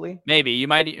range, hopefully. Maybe you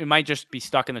might just be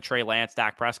stuck in the Trey Lance,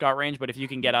 Dak Prescott range, but if you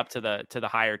can get up to the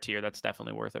higher tier, that's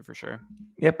definitely worth it for sure.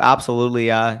 Yep,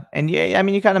 absolutely. And yeah, I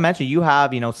mean, you kind of mentioned you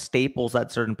have, staples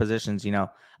at certain positions,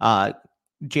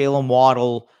 Jalen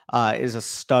Waddle is a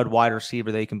stud wide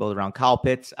receiver that you can build around. Kyle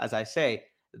Pitts, as I say,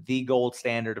 the gold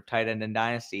standard of tight end in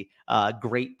Dynasty.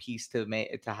 Great piece to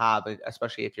have,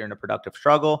 especially if you're in a productive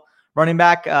struggle. Running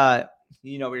back, what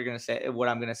you're going to say, what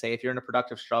I'm going to say. If you're in a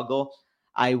productive struggle,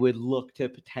 I would look to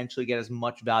potentially get as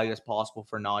much value as possible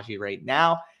for Najee right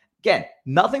now. Again,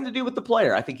 nothing to do with the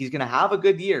player. I think he's going to have a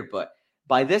good year, but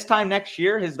by this time next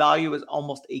year, his value is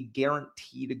almost a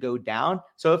guarantee to go down.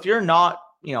 So if you're not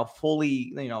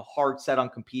fully, hard set on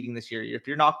competing this year, if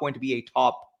you're not going to be a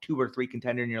top 2 or 3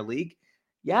 contender in your league,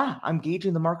 yeah, I'm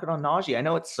gauging the market on Najee. I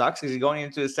know it sucks because he's going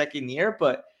into his second year,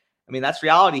 but I mean, that's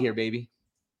reality here, baby.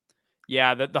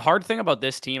 Yeah, the hard thing about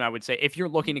this team, I would say, if you're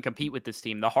looking to compete with this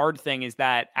team, the hard thing is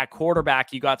that at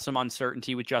quarterback, you got some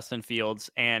uncertainty with Justin Fields,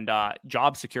 and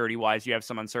job security-wise, you have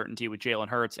some uncertainty with Jalen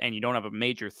Hurts, and you don't have a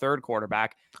major third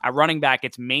quarterback. At running back,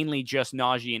 it's mainly just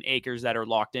Najee and Akers that are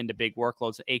locked into big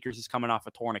workloads. Akers is coming off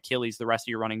a torn Achilles. The rest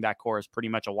of your running back core is pretty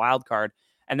much a wild card.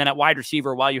 And then at wide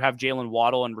receiver, while you have Jalen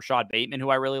Waddle and Rashad Bateman, who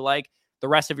I really like, the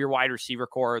rest of your wide receiver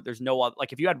core, there's no other,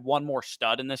 like if you had one more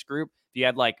stud in this group, if you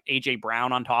had like AJ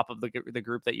Brown on top of the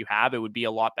group that you have, it would be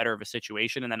a lot better of a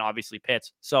situation. And then obviously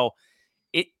Pitts. So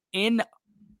it in,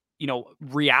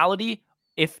 reality,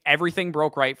 if everything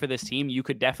broke right for this team, you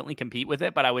could definitely compete with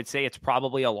it. But I would say it's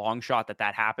probably a long shot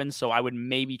that happens. So I would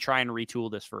maybe try and retool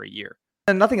this for a year.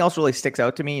 And nothing else really sticks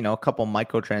out to me, a couple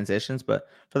micro transitions, but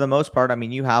for the most part, I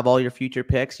mean, you have all your future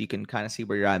picks. You can kind of see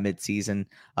where you're at midseason.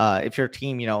 If your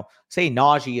team, say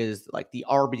Najee is like the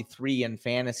RB3 in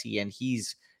fantasy and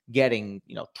he's getting,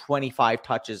 25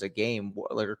 touches a game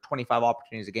or 25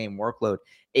 opportunities a game workload.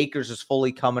 Akers is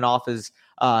fully coming off his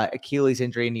Achilles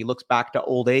injury and he looks back to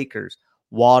old Akers.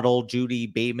 Waddle, Judy,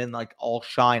 Bateman, like all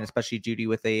shine, especially Judy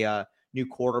with a new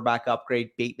quarterback upgrade,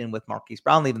 Bateman with Marquise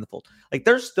Brown leaving the fold. Like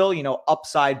there's still,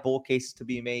 upside bull cases to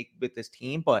be made with this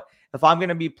team. But if I'm going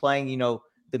to be playing,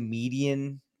 the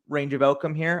median range of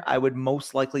outcome here, I would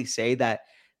most likely say that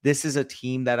this is a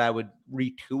team that I would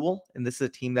retool. And this is a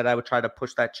team that I would try to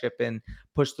push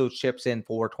those chips in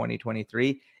for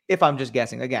 2023. If I'm just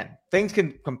guessing, again, things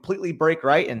can completely break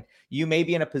right. And you may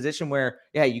be in a position where,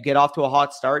 you get off to a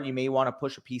hot start. You may want to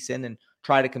push a piece in and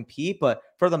try to compete. But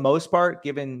for the most part,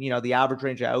 given, the average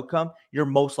range of outcome, you're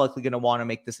most likely going to want to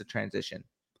make this a transition.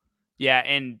 Yeah.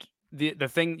 And the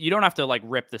thing, you don't have to like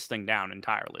rip this thing down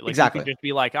entirely. Like exactly. You could just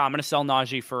be like, I'm going to sell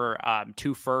Najee for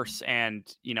 2 firsts and,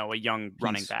 a young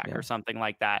running back or something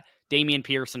like that. Damian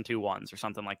Pearson 2 1s or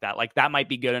something like that. Like that might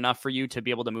be good enough for you to be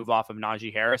able to move off of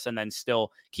Najee Harris and then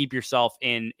still keep yourself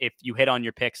in, if you hit on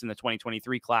your picks in the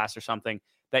 2023 class or something,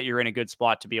 that you're in a good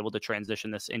spot to be able to transition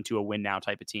this into a win now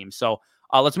type of team. So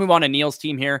let's move on to Neil's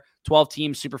team here. 12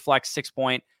 teams, super flex, 6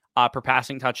 point per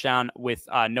passing touchdown with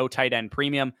no tight end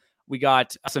premium. We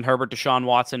got Justin Herbert, Deshaun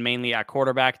Watson, mainly at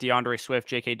quarterback, DeAndre Swift,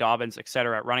 J.K. Dobbins, et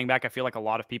cetera, at running back. I feel like a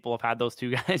lot of people have had those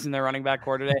 2 guys in their running back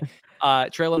core today.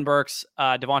 Treylon Burks,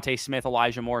 Devontae Smith,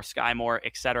 Elijah Moore, Sky Moore,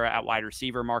 et cetera, at wide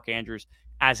receiver. Mark Andrews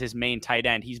as his main tight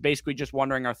end. He's basically just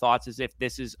wondering our thoughts as if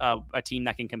this is a team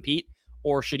that can compete,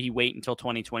 or should he wait until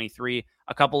 2023?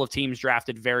 A couple of teams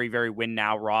drafted very, very win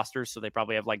now rosters, so they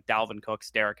probably have like Dalvin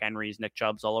Cooks, Derrick Henrys, Nick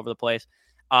Chubbs all over the place.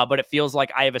 But it feels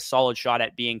like I have a solid shot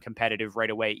at being competitive right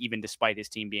away, even despite his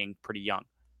team being pretty young.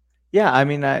 Yeah, I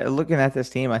mean, looking at this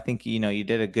team, I think, you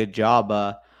did a good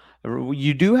job.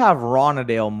 You do have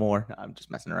Ronadale Moore. No, I'm just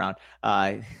messing around.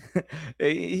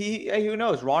 Who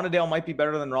knows? Ronadale might be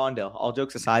better than Rondale. All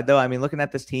jokes aside, though, I mean, looking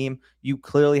at this team, you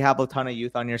clearly have a ton of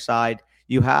youth on your side.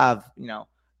 You have,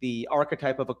 the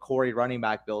archetype of a Corey running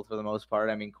back build for the most part.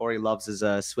 I mean, Corey loves his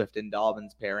Swift and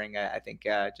Dobbins pairing. I think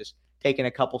just taking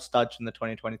a couple studs from the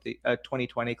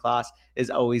 2020 class is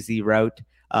always the route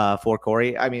for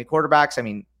Corey. I mean,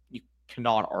 quarterbacks, you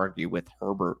cannot argue with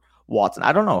Herbert, Watson.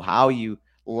 I don't know how you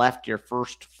left your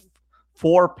first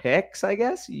 4 picks, I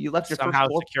guess. You left your somehow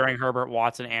first 4 securing Herbert,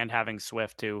 Watson, and having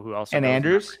Swift too, who also and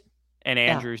Andrews. And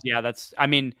Andrews, yeah, that's. I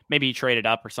mean, maybe he traded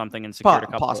up or something and secured a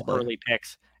couple of early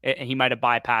picks. He might have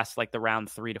bypassed like the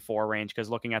round 3 to 4 range because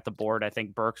looking at the board, I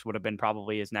think Burks would have been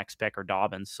probably his next pick or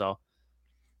Dobbins. So,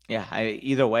 yeah,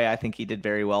 either way, I think he did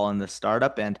very well in the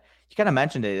startup. And you kind of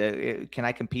mentioned it. Can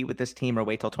I compete with this team or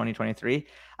wait till 2023?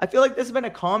 I feel like this has been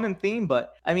a common theme,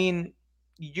 but I mean,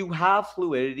 you have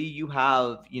fluidity, you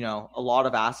have, a lot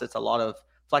of assets, a lot of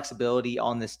flexibility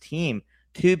on this team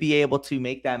to be able to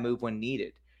make that move when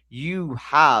needed. You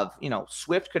have,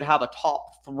 Swift could have a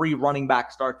top 3 running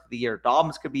back start to the year.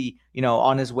 Dobbins could be,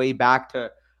 on his way back to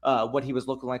what he was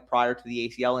looking like prior to the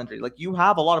ACL injury. Like you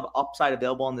have a lot of upside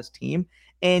available on this team,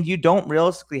 and you don't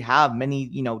realistically have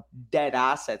many, dead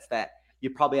assets that you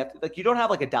probably have to, like, you don't have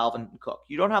like a Dalvin Cook.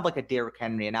 You don't have like a Derrick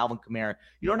Henry and Alvin Kamara.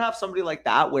 You don't have somebody like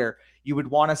that where you would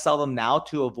want to sell them now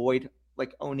to avoid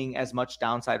like owning as much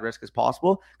downside risk as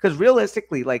possible. Because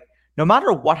realistically, like no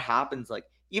matter what happens, like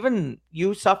even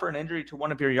you suffer an injury to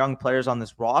one of your young players on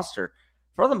this roster,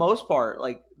 for the most part,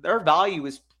 like their value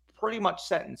is pretty much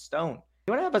set in stone.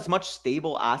 You want to have as much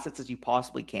stable assets as you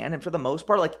possibly can. And for the most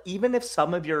part, like even if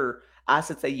some of your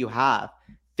assets that you have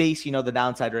face, the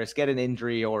downside risk, get an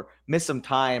injury or miss some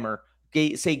time or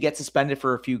get suspended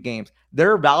for a few games,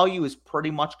 their value is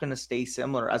pretty much going to stay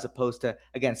similar as opposed to,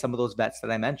 again, some of those vets that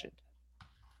I mentioned.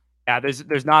 Yeah,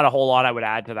 there's not a whole lot I would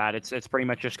add to that. It's pretty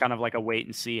much just kind of like a wait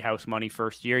and see house money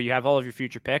first year. You have all of your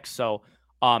future picks. So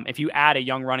if you add a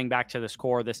young running back to this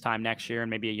core this time next year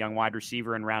and maybe a young wide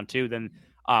receiver in round 2, then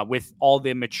with all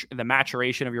the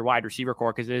maturation of your wide receiver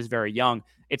core, because it is very young,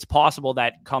 it's possible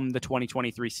that come the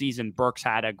 2023 season, Burks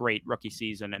had a great rookie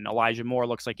season and Elijah Moore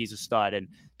looks like he's a stud and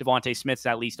Devontae Smith's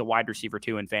at least a wide receiver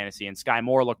 2 in fantasy and Sky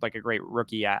Moore looked like a great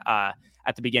rookie at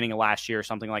the beginning of last year or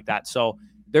something like that. So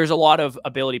there's a lot of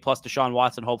ability. Plus, Deshaun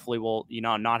Watson hopefully will,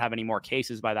 not have any more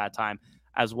cases by that time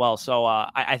as well. So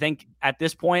I think at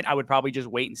this point, I would probably just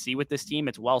wait and see with this team.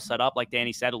 It's well set up. Like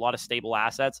Danny said, a lot of stable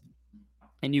assets.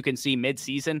 And you can see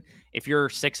mid-season, if you're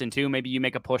 6-2, maybe you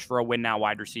make a push for a win now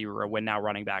wide receiver or a win now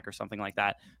running back or something like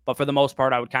that. But for the most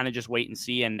part, I would kind of just wait and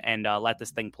see and let this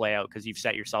thing play out because you've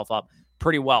set yourself up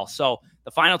pretty well. So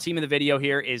the final team of the video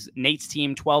here is Nate's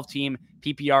team, 12-team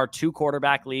PPR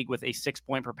 2-quarterback league with a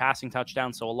 6-point per passing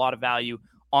touchdown. So a lot of value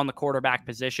on the quarterback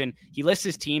position. He lists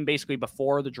his team basically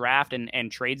before the draft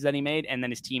and trades that he made, and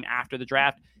then his team after the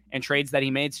draft and trades that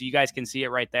he made. So you guys can see it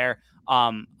right there.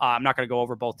 I'm not going to go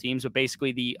over both teams, but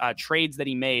basically the trades that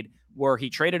he made were he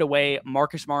traded away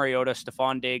Marcus Mariota,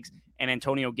 Stephon Diggs, and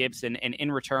Antonio Gibson. And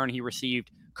in return, he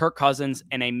received Kirk Cousins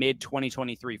and a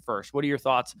mid-2023 first. What are your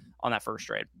thoughts on that first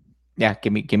trade? Yeah,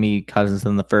 give me Cousins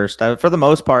in the first. For the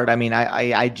most part, I mean,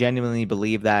 I genuinely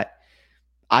believe that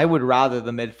I would rather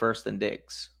the mid-first than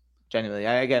Diggs. Genuinely.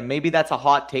 Again, maybe that's a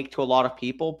hot take to a lot of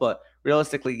people, but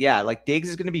realistically, yeah, like Diggs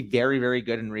is going to be very, very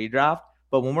good in redraft.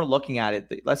 But when we're looking at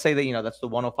it, let's say that, that's the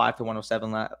 105 to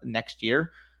 107 next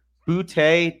year. Butte,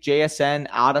 JSN,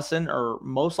 Addison are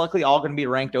most likely all going to be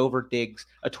ranked over Diggs,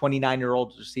 a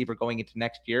 29-year-old receiver going into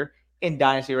next year in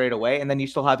Dynasty right away. And then you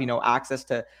still have, access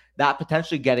to that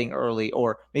potentially getting early,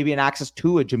 or maybe an access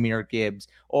to a Jahmyr Gibbs,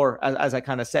 or as I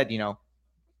kind of said,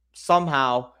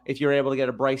 somehow if you're able to get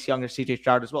a Bryce Young or CJ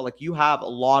Stroud as well, like you have a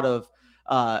lot of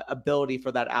ability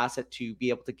for that asset to be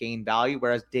able to gain value,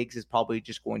 whereas Diggs is probably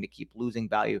just going to keep losing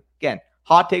value. Again,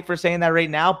 hot take for saying that right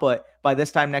now, but by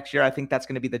this time next year, I think that's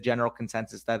going to be the general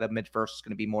consensus that a mid-first is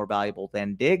going to be more valuable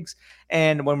than Diggs.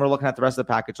 And when we're looking at the rest of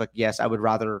the package, like, yes, I would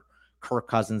rather Kirk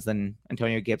Cousins than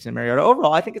Antonio Gibson and Mariota.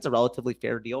 Overall, I think it's a relatively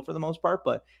fair deal for the most part,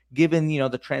 but given,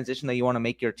 the transition that you want to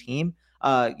make your team,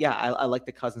 I like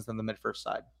the Cousins on the mid-first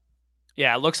side.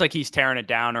 Yeah, it looks like he's tearing it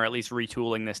down, or at least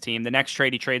retooling this team. The next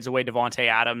trade, he trades away Devontae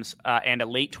Adams and a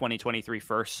late 2023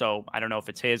 first. So I don't know if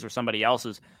it's his or somebody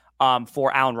else's,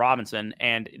 for Allen Robinson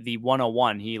and the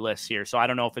 101 he lists here. So I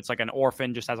don't know if it's like an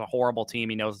orphan, just has a horrible team.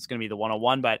 He knows it's going to be the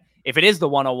 101, but if it is the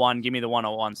 101, give me the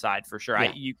 101 side for sure.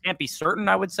 Yeah. You can't be certain,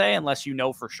 I would say, unless you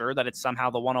know for sure that it's somehow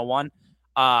the 101.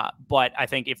 But I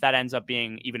think if that ends up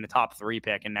being even a top 3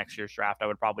 pick in next year's draft, I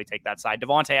would probably take that side.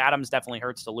 Devontae Adams definitely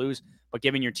hurts to lose, but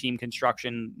given your team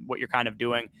construction, what you're kind of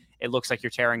doing, it looks like you're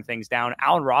tearing things down.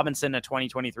 Allen Robinson, a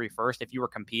 2023 first, if you were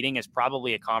competing, is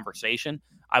probably a conversation.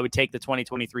 I would take the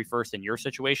 2023 first in your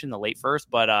situation, the late first,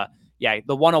 but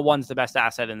the 101 is the best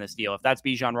asset in this deal. If that's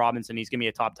Bijan Robinson, he's going to be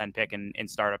a top 10 pick in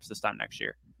startups this time next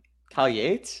year. Kyle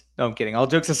Yates? No, I'm kidding. All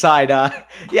jokes aside,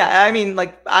 I mean,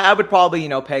 like, I would probably,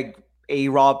 peg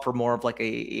A-Rob for more of like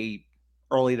a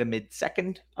early to mid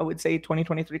second, I would say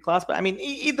 2023 class. But I mean,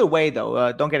 either way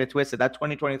though, don't get it twisted. That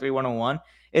 2023 101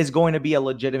 is going to be a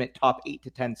legitimate top 8 to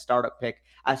 10 startup pick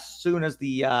as soon as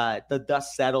the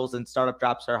dust settles and startup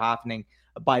drops are happening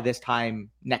by this time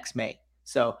next May.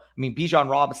 So, I mean, Bijan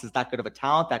Robinson is that good of a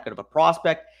talent, that good of a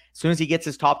prospect. As soon as he gets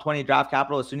his top 20 draft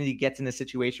capital, as soon as he gets in a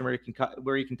situation where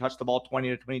he can touch the ball 20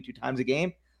 to 22 times a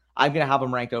game, I'm going to have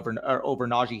him ranked over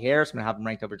Najee Harris. I'm going to have him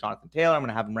ranked over Jonathan Taylor. I'm going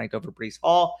to have him ranked over Breece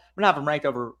Hall. I'm going to have him ranked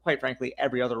over, quite frankly,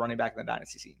 every other running back in the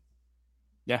Dynasty scene.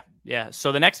 Yeah.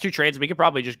 So the next 2 trades, we could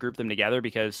probably just group them together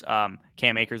because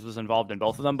Cam Akers was involved in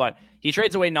both of them. But he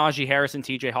trades away Najee Harris and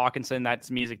TJ Hawkinson. That's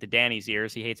music to Danny's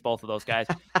ears. He hates both of those guys.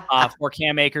 For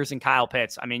Cam Akers and Kyle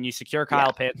Pitts. I mean, you secure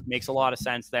Kyle Pitts. Makes a lot of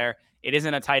sense there. It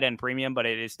isn't a tight end premium, but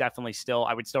it is definitely still,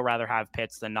 I would still rather have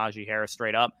Pitts than Najee Harris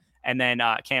straight up. And then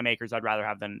Cam Akers I'd rather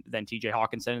have than TJ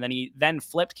Hawkinson. And then he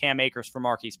flipped Cam Akers for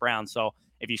Marquise Brown. So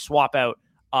if you swap out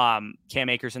Cam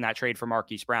Akers in that trade for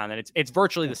Marquise Brown, then it's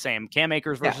virtually the same. Cam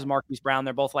Akers versus Marquise Brown,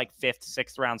 they're both like 5th,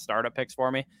 6th round startup picks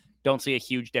for me. Don't see a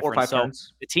huge difference. So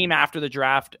the team after the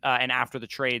draft and after the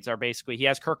trades are basically, he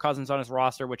has Kirk Cousins on his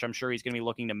roster, which I'm sure he's going to be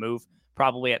looking to move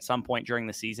probably at some point during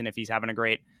the season if he's having a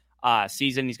great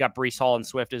season. He's got Breece Hall and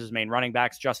Swift as his main running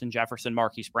backs, Justin Jefferson,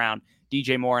 Marquise Brown,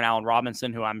 DJ Moore, and Allen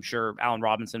Robinson, who I'm sure Allen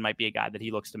Robinson might be a guy that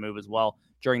he looks to move as well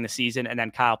during the season. And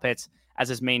then Kyle Pitts as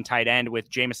his main tight end with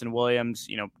Jameson Williams,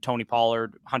 Tony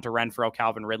Pollard, Hunter Renfrow,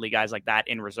 Calvin Ridley, guys like that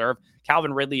in reserve.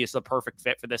 Calvin Ridley is the perfect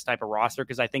fit for this type of roster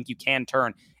because I think you can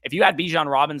turn. If you add Bijan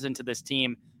Robinson to this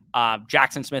team,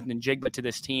 Jackson Smith and Jigba to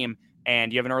this team,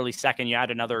 and you have an early second, you add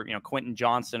another, Quentin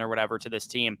Johnston or whatever to this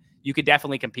team, you could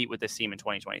definitely compete with this team in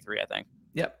 2023, I think.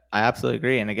 Yep, I absolutely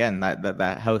agree. And again,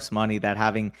 that house money, that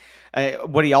having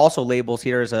what he also labels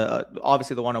here is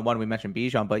obviously the 101 we mentioned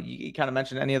Bijan, but you kind of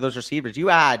mentioned any of those receivers. You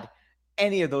add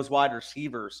any of those wide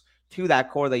receivers to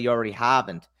that core that you already have,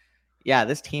 and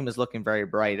this team is looking very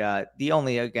bright. The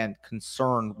only, again,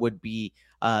 concern would be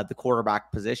the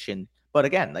quarterback position. But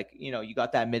again, like, you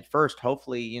got that mid first.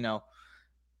 Hopefully,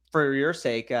 for your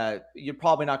sake, you're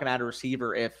probably not going to add a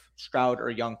receiver if Stroud or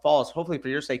Young falls. Hopefully, for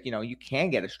your sake, you can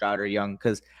get a Stroud or Young,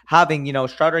 because having,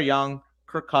 Stroud or Young,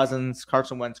 Kirk Cousins,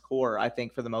 Carson Wentz core, I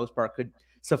think for the most part could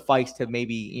suffice to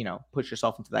maybe, push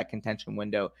yourself into that contention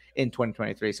window in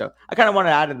 2023. So I kind of want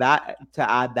to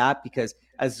add that because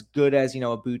as good as,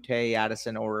 a Butte,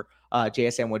 Addison, or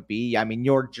JSN would be, I mean,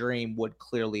 your dream would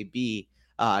clearly be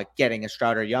getting a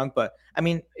Stroud or Young. But I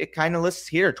mean, it kind of lists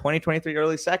here 2023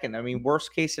 early second. I mean,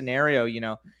 worst case scenario,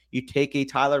 you take a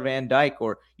Tyler Van Dyke,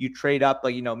 or you trade up,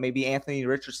 like, maybe Anthony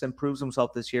Richardson proves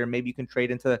himself this year. Maybe you can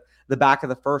trade into the back of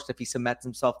the first if he cements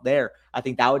himself there. I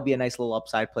think that would be a nice little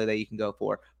upside play that you can go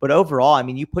for. But overall, I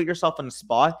mean, you put yourself in a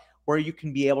spot where you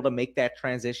can be able to make that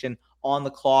transition on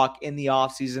the clock, in the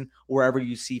offseason, wherever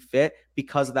you see fit,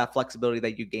 because of that flexibility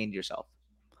that you gained yourself.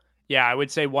 Yeah, I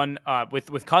would say one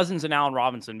with Cousins and Allen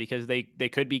Robinson, because they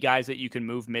could be guys that you can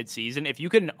move midseason. If you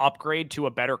can upgrade to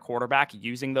a better quarterback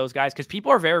using those guys, because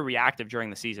people are very reactive during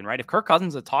the season, right? If Kirk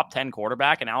Cousins is a top 10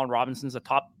 quarterback and Allen Robinson's a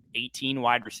top 18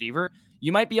 wide receiver,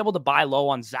 you might be able to buy low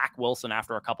on Zach Wilson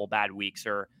after a couple bad weeks,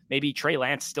 or maybe Trey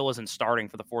Lance still isn't starting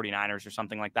for the 49ers or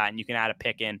something like that, and you can add a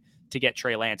pick in to get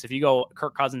Trey Lance. If you go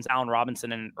Kirk Cousins, Allen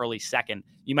Robinson in an early second,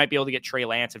 you might be able to get Trey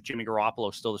Lance if Jimmy Garoppolo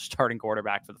is still the starting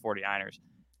quarterback for the 49ers.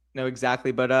 No,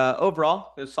 exactly. But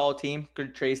overall, it was a solid team.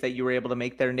 Good trades that you were able to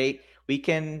make there, Nate. We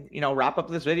can, wrap up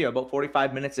this video about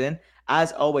 45 minutes in.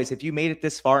 As always, if you made it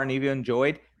this far and if you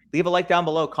enjoyed, leave a like down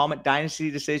below. Comment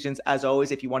Dynasty Decisions. As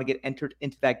always, if you want to get entered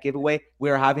into that giveaway, we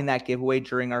are having that giveaway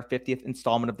during our 50th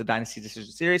installment of the Dynasty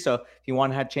Decisions series. So if you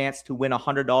want to have a chance to win a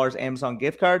 $100 Amazon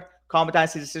gift card, comment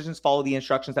Dynasty Decisions. Follow the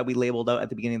instructions that we labeled out at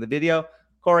the beginning of the video.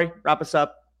 Corey, wrap us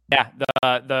up. Yeah,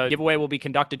 the giveaway will be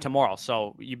conducted tomorrow,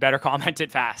 so you better comment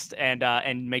it fast,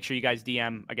 and make sure you guys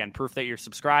DM, again, proof that you're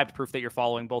subscribed, proof that you're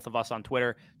following both of us on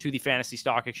Twitter, to the Fantasy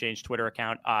Stock Exchange Twitter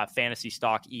account. Fantasy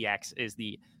Stock EX is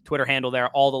the Twitter handle there.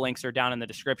 All the links are down in the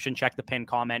description. Check the pinned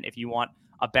comment if you want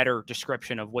a better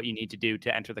description of what you need to do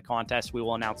to enter the contest. We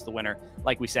will announce the winner,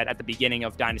 like we said, at the beginning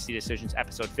of Dynasty Decisions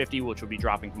episode 50, which will be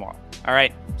dropping tomorrow. All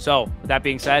right, so with that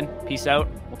being said, peace out.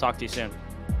 We'll talk to you soon.